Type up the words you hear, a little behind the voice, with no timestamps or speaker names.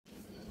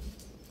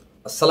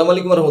আসসালামু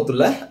আলাইকুম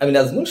রহমতুল্লাহ। আমি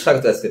নাজমুল,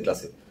 স্বাগত আজকের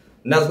ক্লাসে।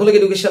 নাজমুল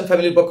এডুকেশন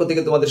ফ্যামিলির পক্ষ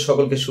থেকে তোমাদের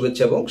সকলকে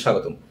শুভেচ্ছা এবং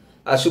স্বাগতম।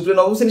 আর সুপ্রিয়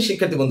নবম শ্রেণীর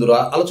শিক্ষার্থী বন্ধুরা,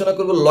 আলোচনা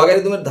করব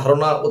লগারিদমের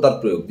ধারণা ও তার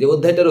প্রয়োগ, যে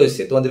অধ্যায়টা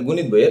রয়েছে তোমাদের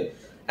গণিত বইয়ের।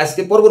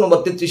 আজকে পর্ব নম্বর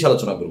 33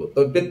 আলোচনা করব।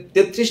 তবে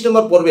 33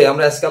 নম্বর পর্বে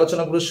আমরা আজকে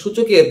আলোচনা করব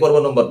সূচকের পর্ব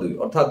নম্বর 2,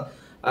 অর্থাৎ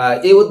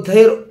এই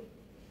অধ্যায়ের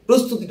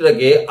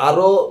প্রস্তুতিটাকে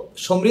আরো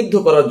সমৃদ্ধ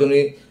করার জন্য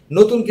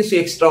নতুন কিছু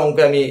এক্সট্রা অঙ্ক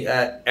আমি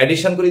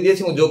অ্যাডিশন করে দিয়েছি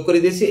এবং যোগ করে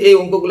দিয়েছি। এই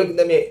অঙ্কগুলো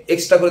কিন্তু আমি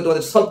এক্সট্রা করে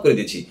তোমাদের সলভ করে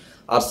দিয়েছি।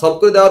 আর সলভ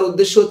করে দেওয়ার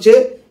উদ্দেশ্য হচ্ছে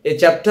এই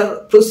চ্যাপ্টার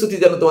প্রস্তুতি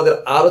যেন তোমাদের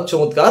আরো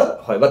চমৎকার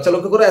হয়। বাচ্চা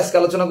লক্ষ্য করে আজকে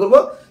আলোচনা করব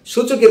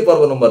সূচকের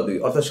পর্ব নম্বর 2,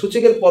 অর্থাৎ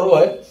সূচকের পর্ব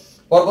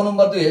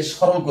নম্বর 2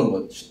 সরল করব।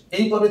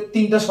 এই পর্বে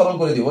 3টা সরল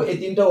করে দিব। এই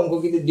 3টা অঙ্ক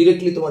কিন্তু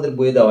ডিরেক্টলি তোমাদের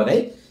বইয়ে দেওয়া নেই,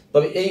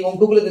 তবে এই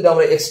অঙ্কগুলো যদি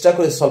আমরা এক্সট্রা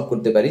করে সলভ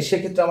করতে পারি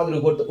সেক্ষেত্রে আমাদের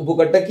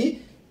উপকারটা কি,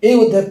 এই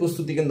অধ্যায়ের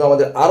প্রস্তুতি কিন্তু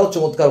আমাদের আরো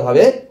চমৎকার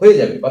ভাবে হয়ে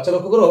যাবে। বাচ্চা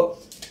লক্ষ্য করো,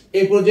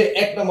 এই পর্যায়ে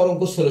 1 নম্বর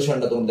অঙ্ক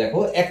সলিউশনটা তোমরা দেখো।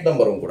 1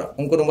 নম্বর অঙ্কটা,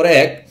 অঙ্ক নম্বর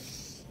 1,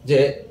 যে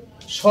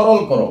সরল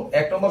করো।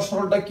 1 নম্বর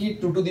সরলটা কি,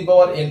 2 to the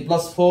power n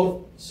plus 4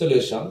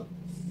 solution.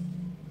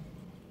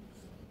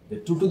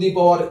 2 to the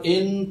power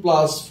n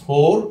plus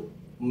 4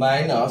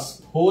 minus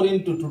 4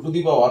 into 2 to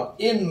the power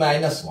n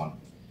minus 1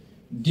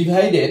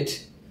 divided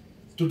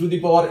 2 to the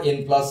power n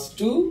plus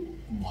 2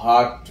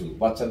 ভাগ 2।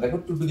 বাচ্চা দেখো,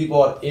 2 to the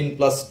power n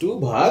plus 2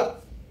 ভাগ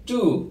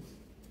 2।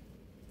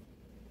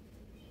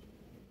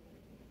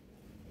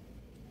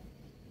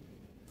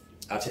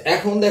 আচ্ছা,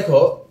 এখন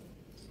দেখো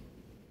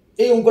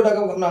এই অঙ্কটাকে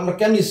আমরা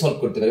কেমনি সলভ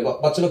করতে পারি।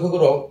 বাচ্চা লক্ষ্য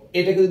করো,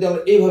 এটাকে যদি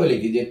আমরা এইভাবে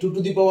লিখি যে 2 to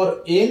the power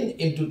n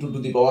into 2 to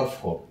the পাওয়ার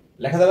 4,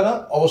 লেখা যাবে না?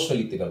 অবশ্যই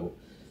লিখতে পারবো।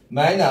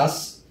 Minus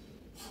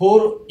 4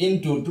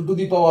 into 2 to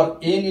the power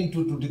n into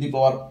 2 to the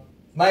power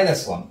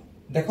minus 1।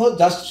 দেখো,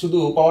 জাস্ট শুধু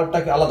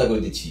পাওয়ারটাকে আলাদা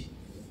করে দিচ্ছি।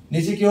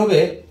 নিচে কি হবে,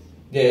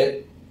 যে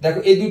দেখো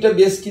এই দুইটা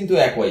বেস কিন্তু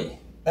একই,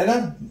 তাই না?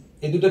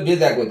 এই দুটো বেস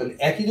একই, তাহলে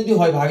একই যদি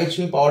হয় ভাগের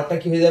সময় পাওয়ারটা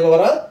কি হয়ে যায়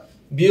বাবারা,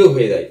 বিয়োগ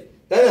হয়ে যায়,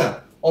 তাই না?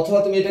 অথবা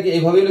তুমি এটাকে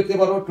এইভাবেই লিখতে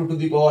পারো, 2 to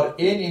the power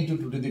n into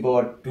 2 to the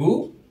পাওয়ার 2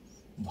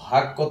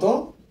 ভাগ কত,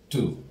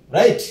 2,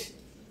 রাইট?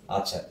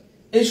 আচ্ছা,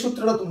 এই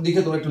সূত্রটা তুমি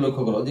দেখে তোমরা একটু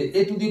লক্ষ্য করো যে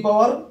a to the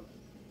power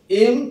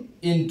m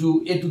into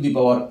a to the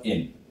power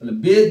n, তাহলে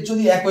বেস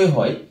যদি একই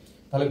হয়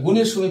তাহলে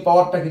গুণের সময়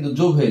পাওয়ারটা কিন্তু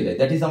যোগ হয়ে যায়।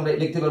 দ্যাট ইজ আমরা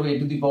লিখতে পারবো a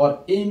to the power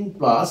m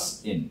plus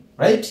n,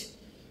 right?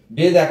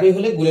 Base একই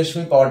হলে গুণের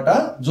সময় পাওয়ারটা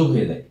যোগ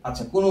হয়ে যায়।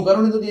 আচ্ছা, কোনো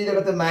কারণে যদি এই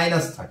জায়গাতে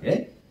মাইনাস থাকে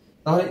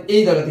তাহলে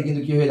এই জায়গাতে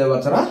কিন্তু কি হয়ে যাবে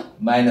বাচ্চারা,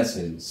 মাইনাস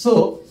হয়ে যাবে। সো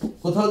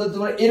কোথাও যদি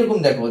তোমরা এরকম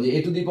দেখো যে a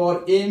to the power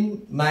m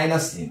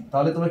minus n,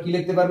 তাহলে তোমরা কি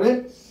লিখতে পারবে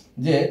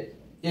যে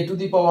a to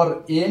the power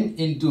n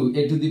into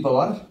a to the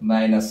power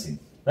minus n,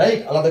 right?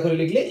 আলাদা করে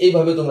লিখলে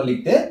এইভাবে তোমরা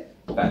লিখতে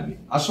পারবে।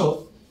 আসো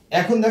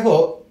এখন দেখো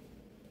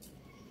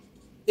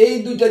এই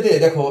দুইটাতে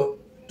দেখো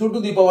 2 টু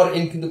দি পাওয়ার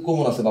n কিন্তু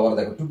কমন আছে বাবারা।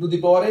 দেখো 2 টু দি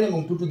পাওয়ার n এবং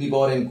 2 to the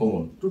power n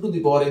common. 2 to the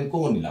power n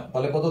common নিলাম,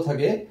 তাহলে কত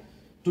থাকে,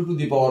 2 to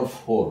the power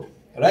 4,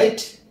 right?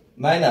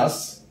 Minus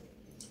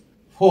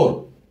 4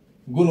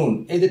 গুণন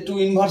এই যে 2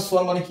 ইনভার্স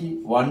 1 মানে কি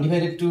 1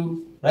 ডিভাইডেড 2,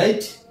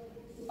 রাইট?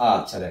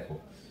 আচ্ছা দেখো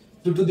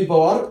 2 টু দি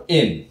পাওয়ার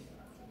n।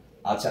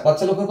 আচ্ছা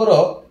বাচ্চা লক্ষ্য করো,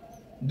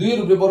 2 এর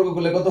উপরে বর্গ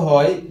করলে কত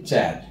হয়,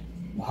 4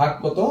 ভাগ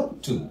কত,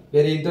 2।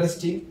 Very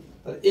interesting.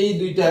 তাহলে এই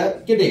দুইটা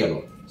কেটে গেল।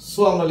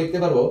 সো আমরা লিখতে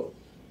পারবো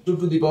 2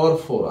 টু দি পাওয়ার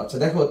 4। আচ্ছা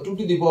দেখো 2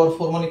 টু দি পাওয়ার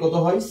 4 মানে কত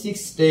হয়,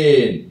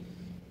 610।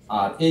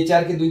 আর এই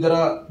 4 কে 2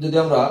 দ্বারা যদি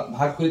আমরা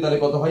ভাগ করি তাহলে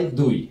কত হয়,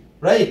 2,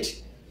 রাইট?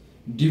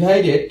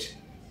 ডিভাইডেড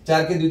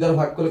 4 কে 2 দ্বারা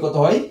ভাগ করলে কত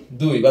হয়,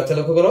 2। বাচ্চা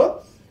লক্ষ্য করো,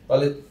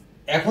 তাহলে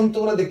এখন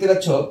তোমরা দেখতে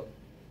পাচ্ছ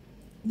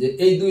যে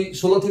এই 2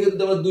 16 থেকে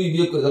যদি আমরা 2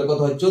 বিয়োগ করি তাহলে কত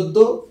হয়,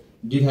 14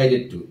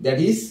 ডিভাইডেড 2, দ্যাট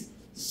ইজ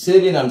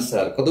 7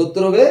 আনসার। কত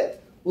উত্তর হবে,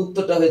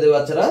 উত্তরটা হয়ে যাবে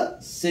বাচ্চারা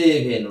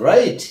 7,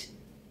 রাইট?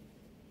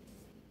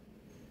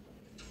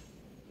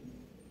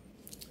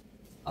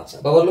 আচ্ছা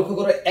বাবা লক্ষ্য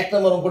করো, 1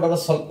 নম্বর অঙ্কটা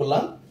আমরা সলভ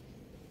করলাম,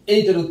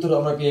 এইটার উত্তর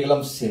আমরা পেয়ে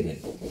গেলাম 7।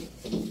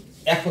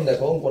 এখন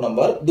দেখো অঙ্ক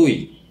নাম্বার 2।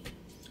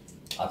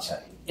 আচ্ছা,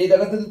 এই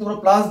জায়গাতে যদি তোমরা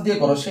প্লাস দিয়ে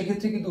করো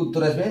সেক্ষেত্রে কিন্তু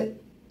উত্তর আসবে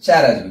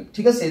 4 আসবে,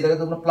 ঠিক আছে? এই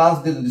জায়গাতে তোমরা প্লাস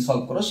দিয়ে যদি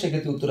সলভ করো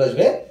সেক্ষেত্রে উত্তর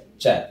আসবে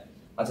 4।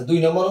 আচ্ছা, 2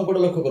 নম্বর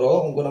অঙ্কটা লক্ষ্য করো,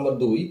 অঙ্ক নাম্বার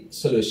 2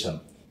 সলিউশন।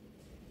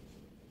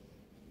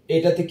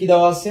 এটাতে কি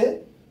দেওয়া আছে,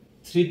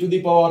 3 to the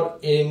power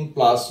m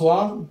plus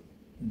 1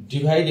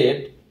 divided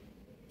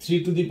 3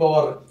 to the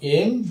power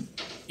m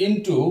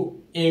into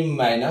m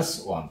minus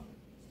 1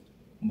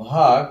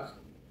 ভাগ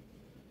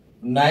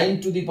 9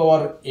 to the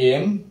power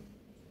m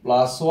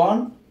plus 1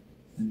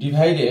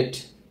 divided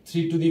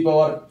 3 to the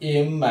power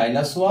m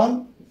minus 1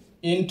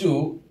 into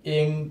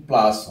m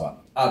plus 1।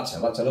 আচ্ছা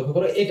বাচ্চা লক্ষ্য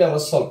করো, এটা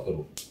আমরা সলভ করব।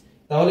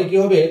 তাহলে কি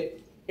হবে,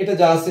 এটা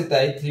যা আছে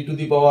তাই 3 to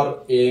the power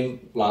m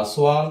plus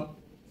 1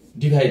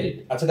 divided,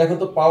 আচ্ছা দেখো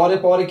তো পাওয়ারে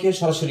পাওয়ারে কি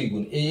সরাসরি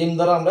গুণ, এই m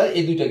দ্বারা আমরা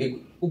এই দুইটাকে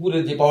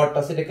উপরের যে পাওয়ারটা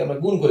সেটাকে আমরা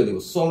গুণ করে দেব।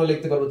 সো আমরা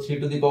লিখতে পারবো 3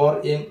 টু দি পাওয়ার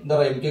m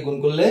দ্বারা m কে গুণ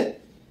করলে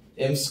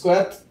m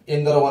স্কয়ার,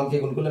 m দ্বারা 1 কে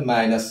গুণ করলে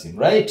মাইনাস m,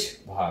 রাইট?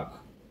 ভাগ,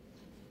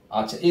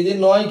 আচ্ছা এই যে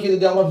 9 কে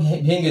যদি আমরা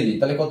ভেঙে দিই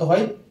তাহলে কত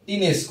হয়,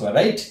 3 স্কয়ার,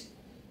 রাইট?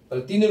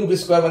 তাহলে 3 এর উপরে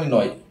স্কয়ার মানে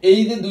 9। এই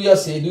যে 2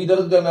 আছে, এই 2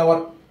 দ্বারা যদি আমি আবার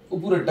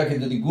উপরেরটাকে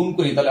যদি গুণ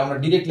করি তাহলে আমরা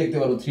ডাইরেক্ট লিখতে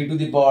পারবো 3 to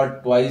the power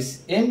twice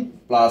m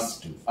plus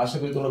 2। আশা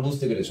করি তোমরা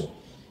বুঝতে পেরেছো।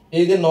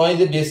 এই যে 9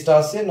 যে বেসটা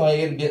আছে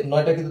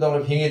 9টা কিন্তু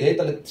আমরা ভেঙে দেই,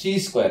 তাহলে 3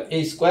 স্কয়ার,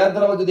 এই স্কয়ার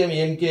দ্বারা যদি আমি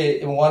m কে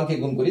এবং 1 কে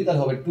গুণ করি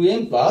তাহলে হবে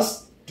 2m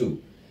 + 2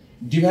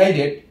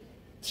 ডিভাইডেড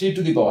 3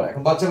 টু দি পাওয়ার।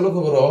 এখন বাচ্চারা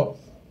লক্ষ্য করো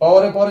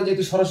পাওয়ারে পরে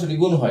যেহেতু সরাসরি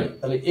গুণ হয়,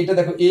 তাহলে এটা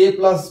দেখো a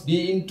 + b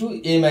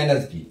 * a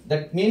 - b,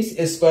 that means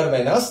a square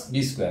 - b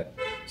square.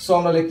 So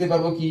আমরা লিখতে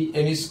পারবো কি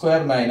m স্কয়ার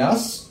 -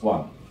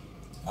 1।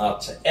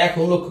 আচ্ছা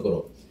এখন লক্ষ্য করো,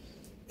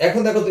 এখন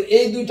দেখো তো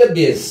এই দুইটা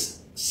বেস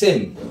সেম,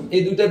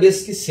 এই দুইটা বেস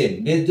কি সেম,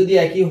 বেস যদি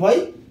একই হয়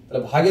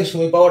তাহলে ভাগের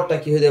সময় পাওয়ারটা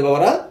কি হয়ে যাবে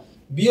বাবারা,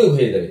 বিয়োগ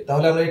হয়ে যাবে।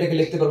 তাহলে আমরা এটাকে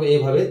লিখতে পারবো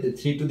এইভাবে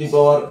 3 টু দি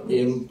পাওয়ার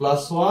m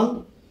 + 1,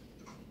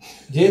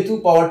 যেহেতু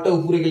পাওয়ারটা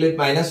উপরে গেলে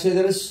মাইনাস হয়ে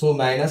যাবে সো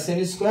 -m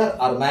স্কয়ার,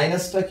 আর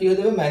মাইনাসটা কি হয়ে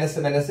যাবে মাইনাসে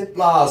মাইনাসে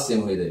প্লাস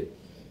m হয়ে যাবে।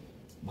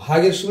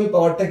 ভাগের সময়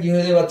পাওয়ারটা কি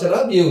হয়ে যায় বাচ্চারা,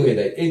 বিয়োগ হয়ে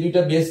যায়। এই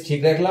দুইটা বেস ঠিক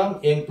রাখলাম,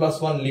 m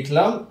 + 1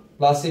 লিখলাম,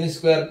 +m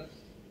স্কয়ার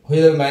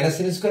হয়ে যাবে -m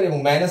স্কয়ার এবং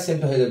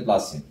 -mটা হয়ে যাবে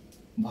 +m,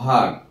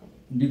 ভাগ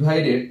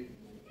divided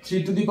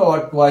 3 to the power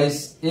twice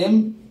m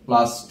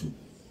 + 2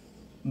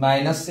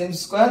 -m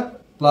square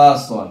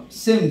 + 1,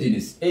 same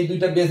জিনিস, এই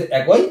দুইটা বেস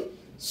একই,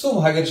 সো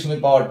ভাগের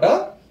সময় পাওয়ারটা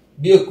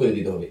বিয়োগ করে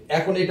দিতে হবে।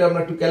 এখন এটা আমরা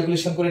একটু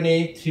ক্যালকুলেশন করে নেই,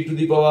 3 to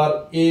the power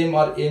m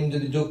R m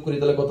যদি যোগ করি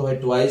তাহলে কত হয়,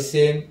 টুয়াইস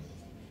m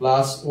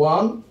 +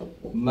 1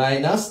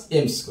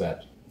 - m স্কয়ার,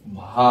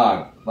 ভাগ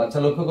বাচ্চা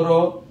লক্ষ্য করো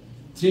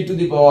 3 to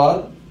the power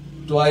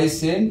twice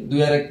m, 2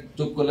 আর 1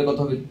 যোগ করলে কত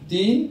হবে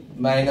 3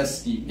 মাইনাস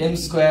কি m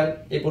স্কয়ার।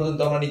 এই পর্যন্ত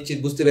আমরা নিশ্চিত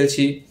বুঝতে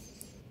পেরেছি,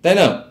 তাই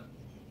না?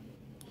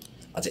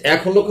 আচ্ছা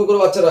এখন লক্ষ্য করো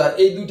বাচ্চারা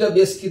এই দুইটা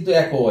বেস কিন্তু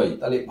একই,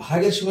 তাহলে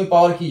ভাগের সময়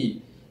পাওয়ার কি,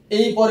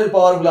 এই পরের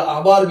পাওয়ারগুলো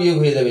আবার বিয়োগ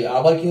হয়ে যাবে,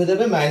 আবার কি হয়ে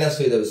যাবে মাইনাস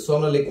হয়ে যাবে। সো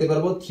আমরা লিখতে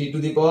পারবো 3 to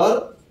the power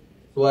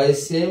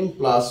twice m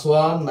 +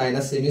 1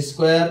 - m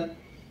square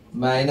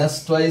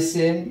 -twice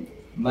m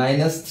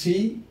 -3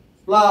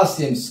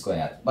 + m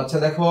square. বাচ্চা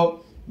দেখো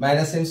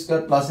 -m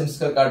স্কয়ার + m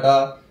স্কয়ার কাটা,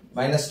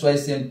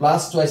 -টুয়াইস m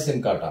 + টুয়াইস m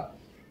কাটা,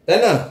 তাই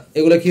না?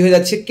 এগুলো কি হয়ে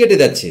যাচ্ছে, কেটে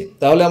যাচ্ছে।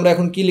 তাহলে আমরা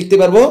এখন কি লিখতে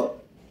পারবো,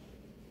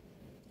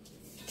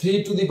 3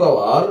 টু দি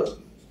পাওয়ার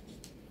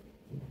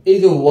এই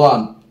যে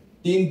 1,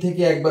 3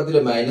 থেকে একবার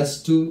দিলে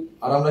 -2,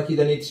 আর আমরা কি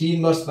জানি 3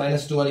 ইনভার্স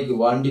 -2 মানে কি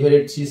 1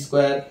 divided 3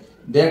 square,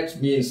 that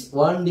means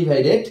 1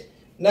 divided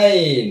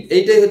 9।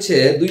 এইটাই হচ্ছে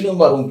 2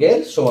 নম্বর অঙ্কের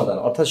সমাধান,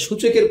 অর্থাৎ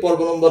সূচকের পর্ব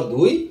নম্বর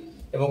 2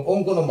 এবং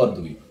অঙ্ক নম্বর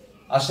 2।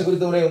 আশা করি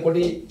তোমরা এই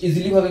অঙ্কটি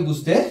ইজিলি ভাবে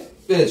বুঝতে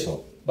পেরেছো।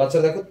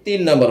 বাচ্চারা দেখো 3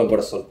 নাম্বার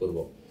অঙ্কটা সলভ করব,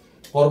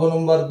 পর্ব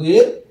নম্বর 2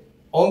 এর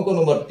অঙ্ক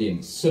নম্বর 3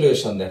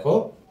 সলিউশন দেখো।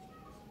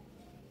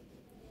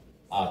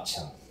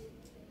 আচ্ছা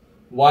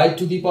y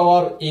to the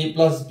power a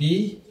plus b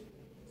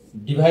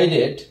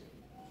divided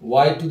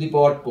y to the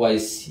power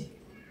twice c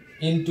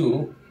into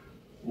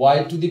y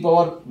to the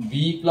power b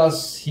plus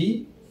c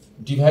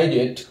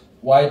divided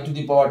y to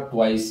the power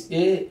twice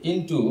a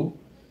into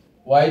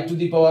y to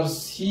the power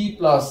c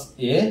plus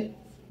a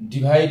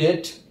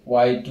divided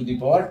y to the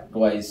power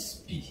twice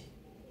b।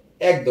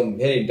 একদম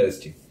very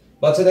interesting.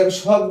 বাচ্চা দেখো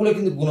সবগুলো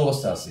কিন্তু গুণ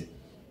অবস্থা আছে।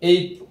 এই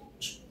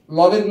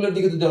লগের গুলোর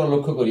দিকে যদি আমরা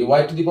লক্ষ্য করি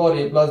y to the power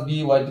a plus b,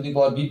 y to the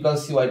power b plus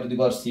c, y to the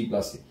power c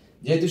plus a,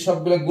 যেহেতু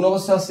সবগুলো গুণ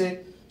অবস্থা আছে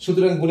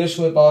সুতরাং গুণের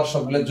সময় পাওয়ার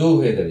সবগুলো যোগ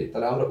হয়ে যাবে।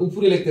 তাহলে আমরা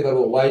উপরে লিখতে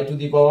পারবো y to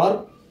the power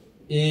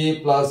a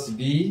plus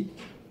b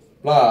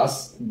plus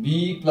b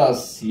plus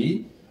c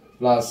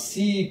plus c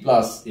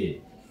plus a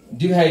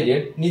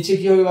divided নিচে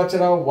কি হবে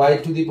বাচ্চারা, y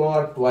to the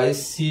power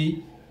twice c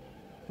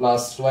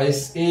plus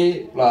twice a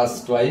plus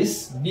twice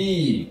b,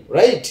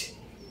 right?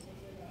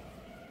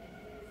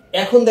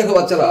 এখন দেখো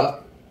বাচ্চারা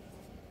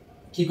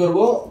কি করব,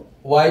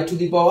 y to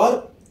the power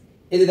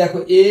এই যে দেখো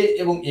a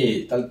এবং a,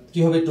 তাহলে কি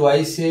হবে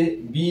টুয়াইস a,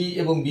 b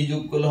এবং b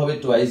যোগ করলে হবে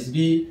টুয়াইস b,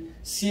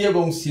 c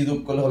এবং c যোগ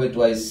করলে হবে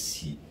twice c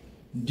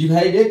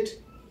divided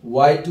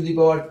y to the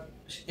power,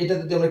 এটা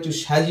যদি আমরা একটু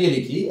সাজিয়ে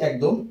লিখি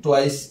একদম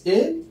twice a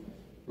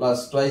plus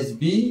twice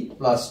b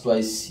plus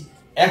twice c।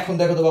 এখন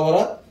দেখো তো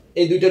বাবারা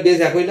এই দুইটা বেজ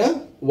একই না,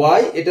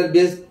 y এটার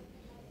বেজ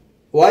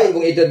y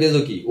এবং এটার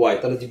বেজও কি y,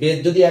 তাহলে বেজ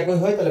যদি একই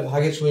হয় তাহলে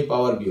ভাগের সময়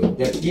পাওয়ার বিয়োগ,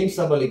 দ্যাট মিন্স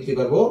আমরা লিখতে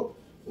পারবো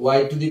y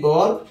to the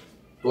power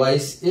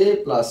twice a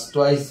plus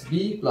twice b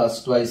plus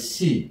twice c,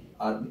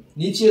 আর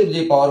নিচের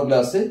যে পাওয়ারগুলো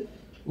আছে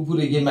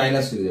উপরে গিয়ে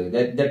মাইনাস হয়ে যাবে,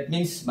 that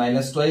means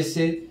 -twice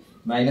a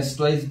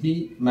 -twice b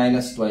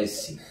 -twice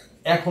c।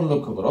 এখন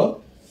লক্ষ্য করো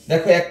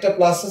দেখো একটা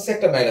প্লাস আছে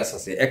একটা মাইনাস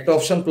আছে, একটা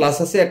অপশন প্লাস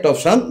আছে একটা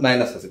অপশন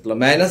মাইনাস আছে, তাহলে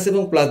মাইনাস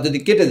এবং প্লাস যদি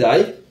কেটে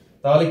যায়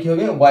তাহলে কি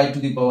হবে y to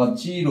the power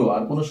 0,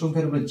 আর কোন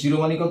সংখ্যার উপরে 0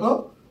 মানে কত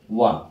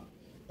 1।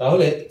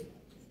 তাহলে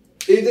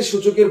এই যে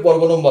সূচকের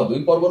পর্ব নম্বর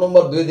 2, পর্ব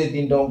নম্বর 2 দিয়ে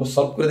 3টা অঙ্ক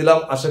সলভ করে দিলাম।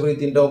 আশা করি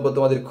 3টা অঙ্ক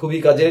তোমাদের খুবই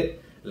কাজে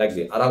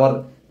লাগবে। আর আমার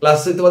ক্লাস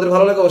যদি তোমাদের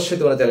ভালো লাগে অবশ্যই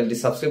তোমরা চ্যানেলটি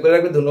সাবস্ক্রাইব করে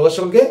রাখবে। ধন্যবাদ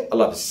সকলকে,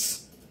 আল্লাহ হাফেজ।